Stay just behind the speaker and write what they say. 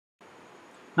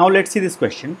Now let's see this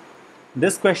question.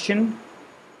 This question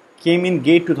came in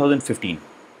GATE 2015.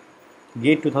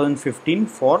 GATE 2015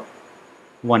 for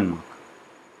 1 mark.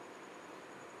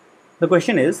 The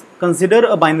question is, consider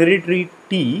a binary tree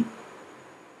T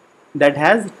that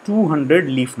has 200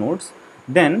 leaf nodes.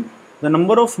 Then the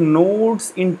number of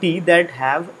nodes in T that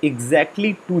have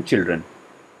exactly 2 children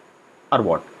are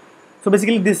what? So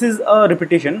basically this is a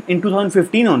repetition. In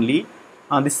 2015 only,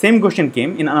 the same question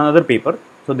came in another paper.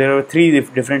 So there are 3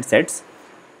 different sets.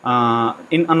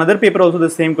 In another paper also the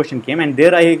same question came, and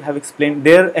there I have explained,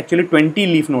 there actually 20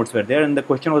 leaf nodes were there and the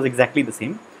question was exactly the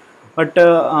same. But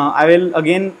I will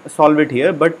again solve it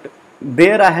here, but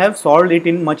there I have solved it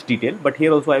in much detail, but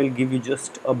here also I will give you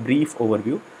just a brief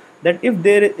overview that if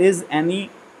there is any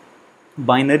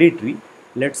binary tree,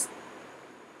 let's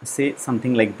say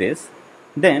something like this,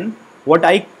 then what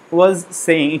I was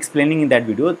saying, explaining in that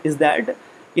video is that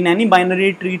in any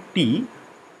binary tree T,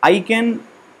 I can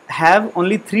have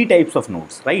only 3 types of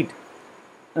nodes, right?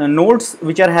 Nodes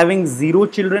which are having 0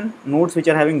 children, nodes which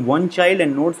are having 1 child,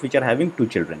 and nodes which are having 2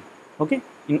 children. Okay,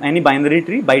 in any binary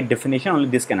tree, by definition only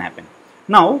this can happen.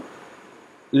 Now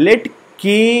let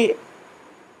K1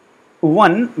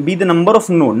 be the number of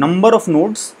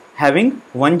nodes having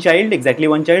 1 child, exactly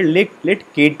 1 child. Let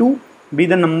K2 be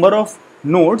the number of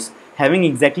nodes having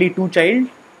exactly 2 child,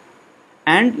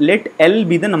 and let L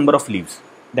be the number of leaves,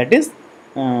 that is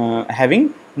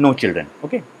having no children.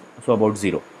 Okay, so about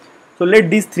 0. So let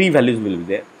these 3 values will be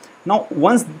there. Now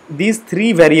once these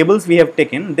 3 variables we have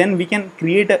taken, then we can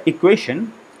create an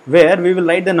equation where we will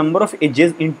write the number of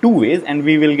edges in 2 ways, and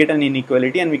we will get an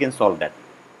inequality and we can solve that.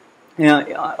 We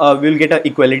will get an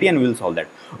equality and we will solve that.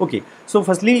 Okay, so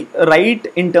firstly write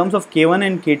in terms of K1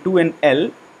 and K2 and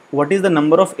L what is the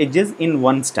number of edges in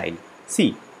one style.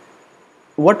 See,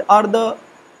 what are the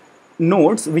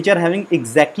nodes which are having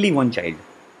exactly 1 child?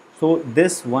 So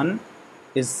this one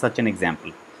is such an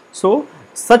example. So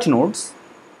such nodes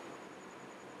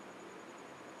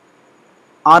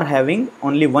are having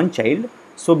only 1 child,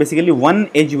 so basically 1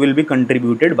 edge will be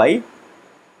contributed by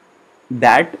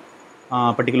that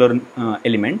particular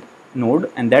element node,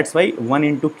 and that's why 1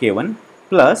 into K1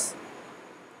 plus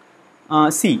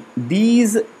see,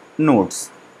 these nodes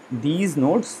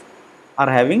are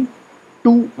having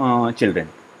 2 children,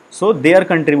 so they are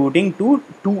contributing to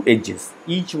 2 edges.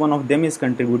 Each one of them is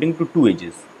contributing to 2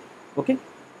 edges. Okay,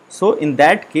 so in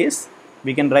that case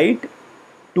we can write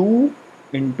 2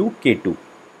 into K2,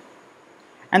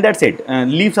 and that's it.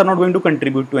 Leaves are not going to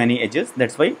contribute to any edges,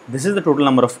 that's why this is the total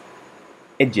number of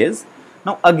edges.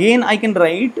 Now again I can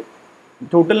write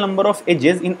total number of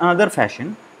edges in another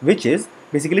fashion, which is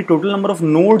basically total number of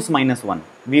nodes minus 1.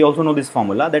 We also know this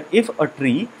formula that if a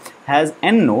tree has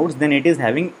n nodes, then it is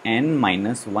having n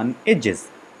minus 1 edges,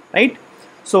 right?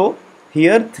 So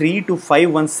here 3 to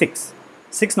 5, 1, 6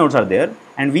 nodes are there,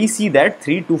 and we see that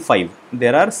 3 to 5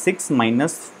 there are 6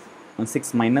 minus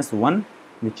 1,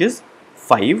 which is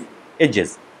 5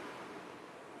 edges.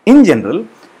 In general,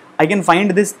 I can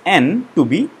find this n to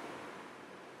be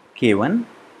K1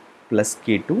 plus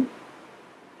K2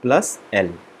 plus L.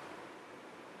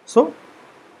 So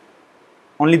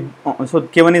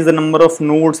K1 is the number of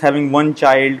nodes having 1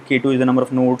 child, K2 is the number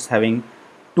of nodes having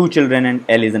 2 children, and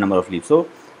L is the number of leaves. So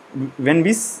when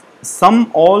we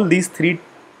sum all these 3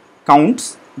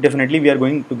 counts, definitely we are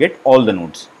going to get all the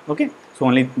nodes. Okay,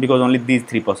 so because only these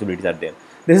 3 possibilities are there.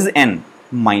 This is n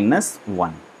minus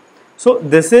 1. So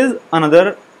this is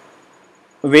another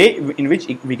way in which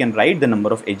we can write the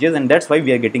number of edges, and that's why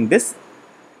we are getting this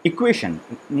equation.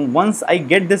 Once I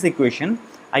get this equation,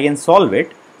 I can solve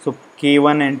it. So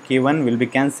K1 and K1 will be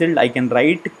cancelled. I can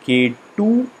write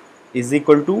K2 is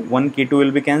equal to 1 K2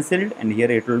 will be cancelled, and here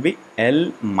it will be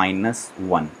L minus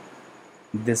 1.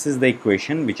 This is the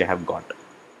equation which I have got.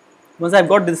 Once I have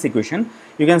got this equation,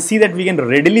 you can see that we can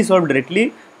readily solve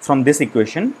directly from this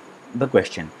equation the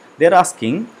question. They are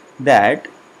asking that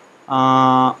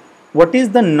what is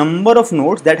the number of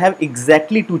nodes that have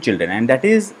exactly 2 children, and that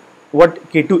is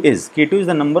what K2 is. K2 is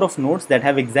the number of nodes that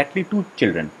have exactly 2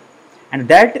 children, and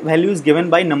that value is given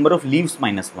by number of leaves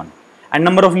minus 1, and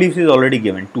number of leaves is already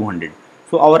given 200.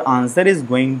 So our answer is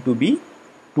going to be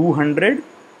 200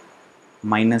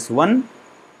 minus 1,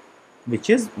 which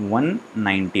is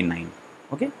 199.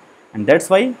 Okay, and that's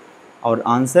why our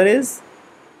answer is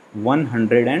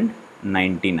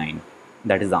 199.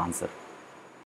 That is the answer.